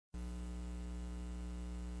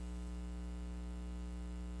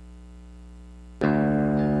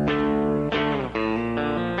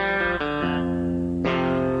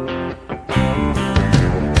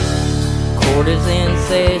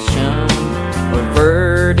session, a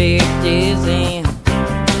verdict is in.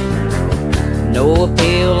 No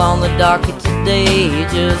appeal on the docket today,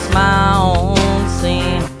 just my own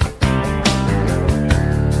sin.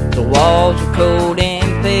 The walls are cold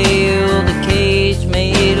and pale, the cage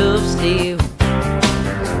made of steel.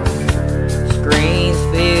 Screens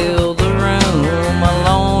fill the room,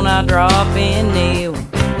 alone I drop and kneel.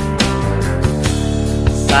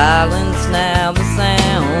 Silence now the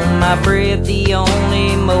sound, my breath the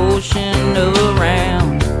only motion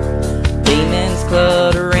around. Demons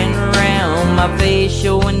cluttering around, my face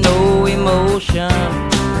showing no emotion.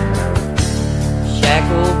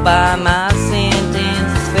 Shackled by my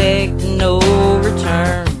sentence, expecting no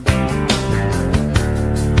return.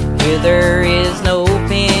 Here there is no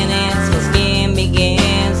penance, my skin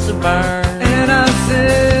begins to burn. And I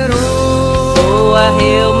said, oh, so I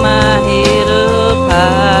held my head up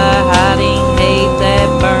high, hiding hate that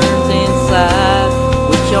burns inside,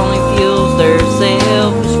 which only fuels their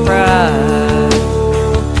selfish pride.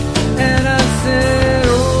 and I said,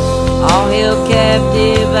 oh, All held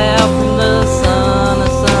captive out from the sun, a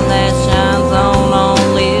sun that shines on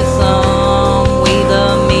only some. We the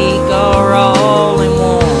meek are all in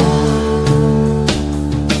one.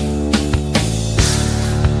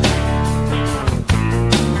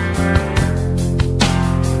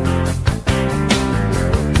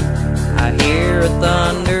 I hear a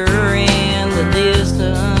thunder in the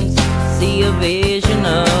distance, see a vision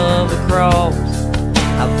of a cross.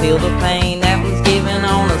 I feel the pain that was given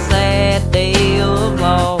on a sad day of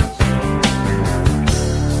loss.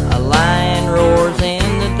 A lion roars in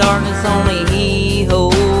the darkness, only he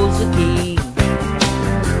holds the key.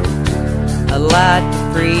 A light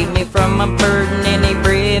that freed me from my burden, and he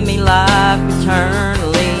bred me life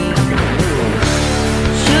eternally.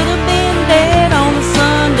 Should have been dead on a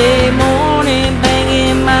Sunday morning,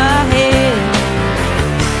 banging my head.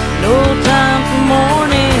 No time for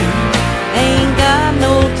mourning, ain't got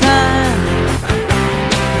no time.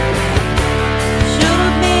 Should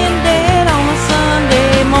have been dead on a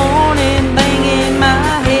Sunday morning, banging my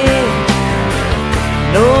head.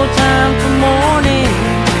 No time for mourning,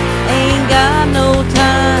 ain't got no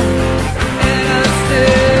time. and I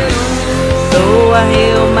said, oh, So I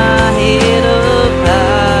held my head up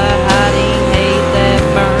high, hiding hate that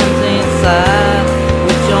burns inside,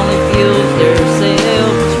 which only fuels their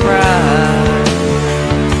selfish pride.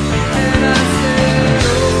 and I said,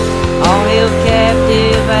 oh, All held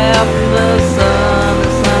captive out from the sun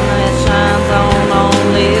that shines on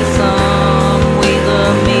only some. We the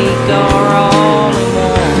meek are all in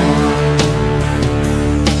one.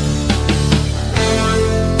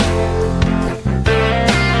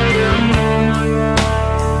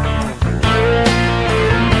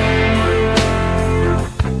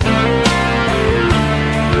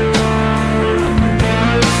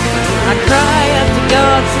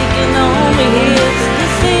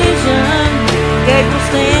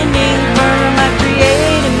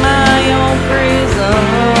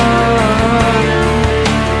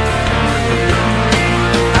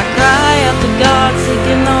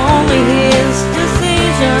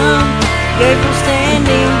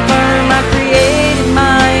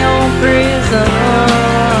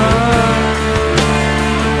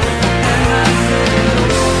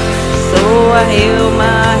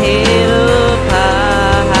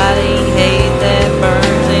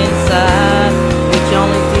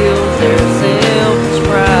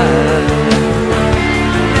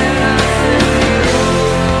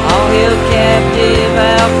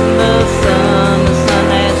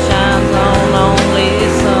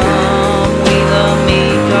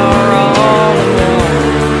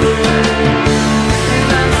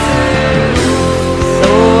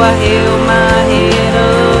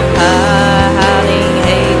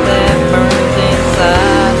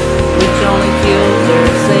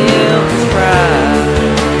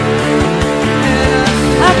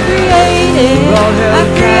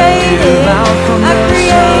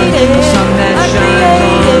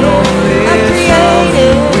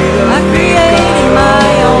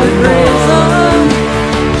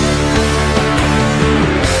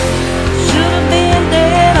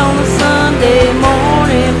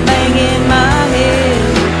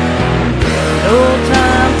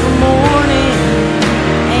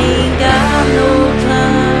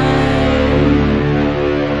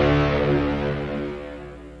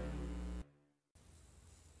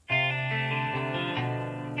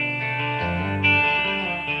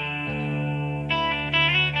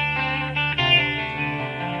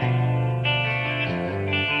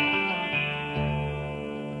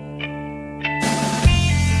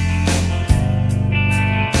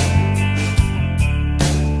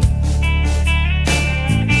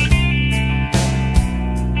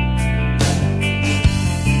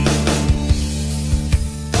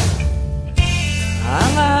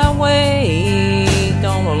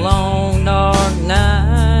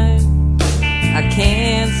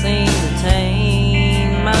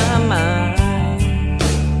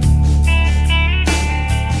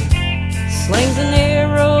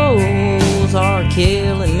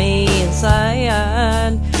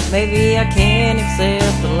 maybe I can't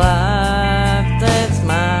accept a life that's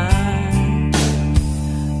mine.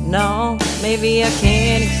 No, maybe I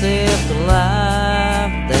can't accept a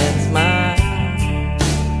life that's mine.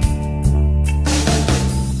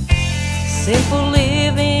 Simple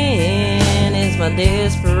living is my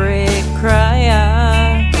desperate cry.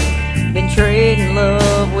 I've been trading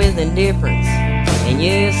love with indifference, and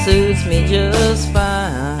yeah, it suits me just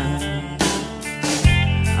fine.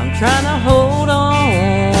 I'm trying to hold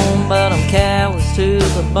on, but I'm callous to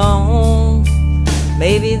the bone.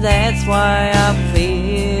 Maybe that's why I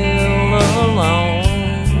feel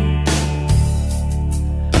alone.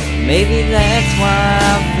 Maybe that's why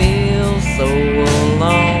I feel so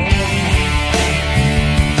alone.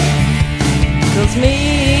 'Cause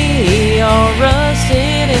me, all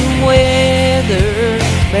rusted and weathered,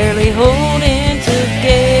 barely holding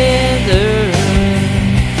together.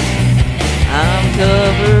 I'm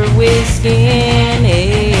covered with skin,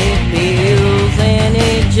 it peels and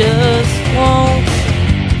it just won't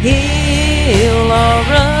heal. All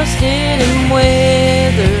rusted and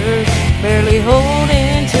weathered, barely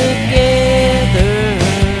holding together.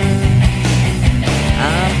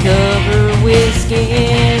 I'm covered with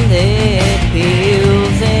skin that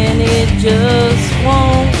peels and it just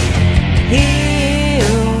won't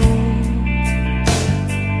heal.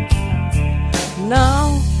 No,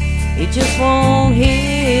 it just won't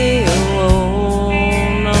heal. Oh,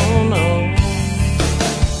 no, no.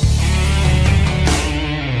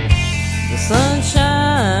 The sun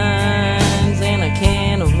shines and I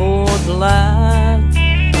can't avoid the light.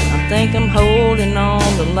 I think I'm holding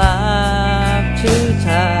on to life too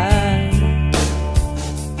tight.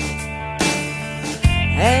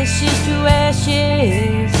 Ashes to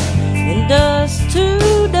ashes and dust to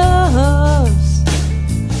dust.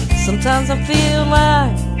 Sometimes I feel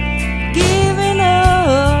like giving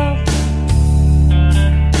up.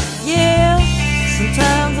 Yeah,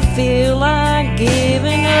 sometimes I feel like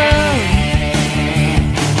giving up.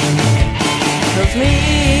 'Cause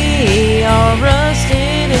me, all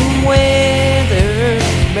rusted and weathered,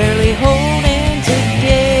 barely holding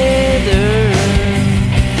together.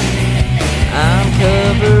 I'm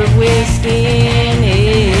covered with skin,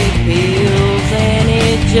 it peels and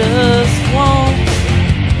it just won't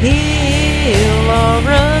heal. All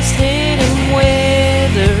rusted and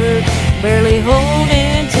weathered, barely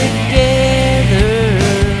holding together.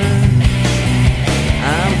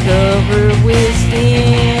 I'm covered with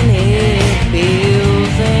skin, it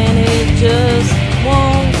peels and it just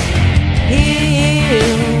won't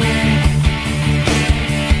heal.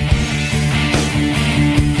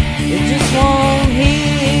 It just won't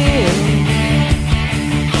heal.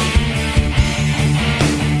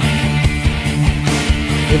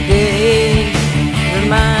 The day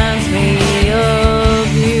reminds me of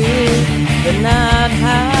you. The night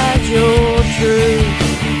hides your truth.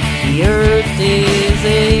 The earth is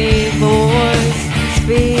a voice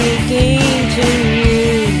speaking to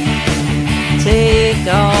you. Take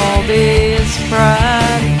all this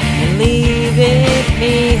pride and leave it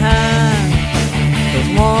behind. 'Cause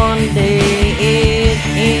one day it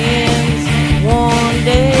ends, one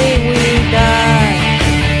day we die.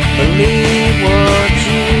 Believe what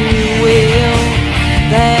you will,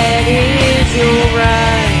 that is your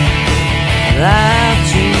right. I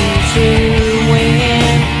choose to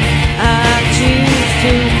win, I choose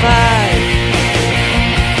to fight.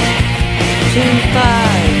 To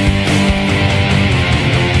fight.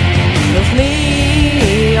 'Cause me,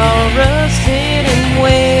 all rusted and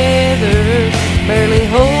weathered, barely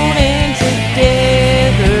holding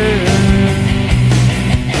together.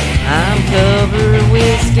 I'm covered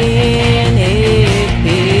with skin, it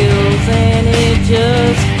peels and it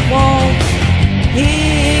just won't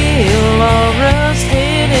heal. All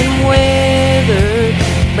rusted and weathered,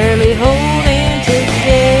 barely holding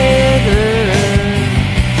together.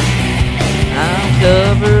 I'm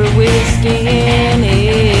covered with skin,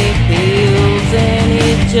 it peels and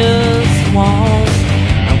it just won't.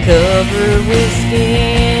 I'm covered with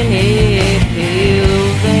skin, it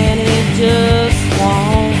peels and it just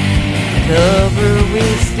won't. Covered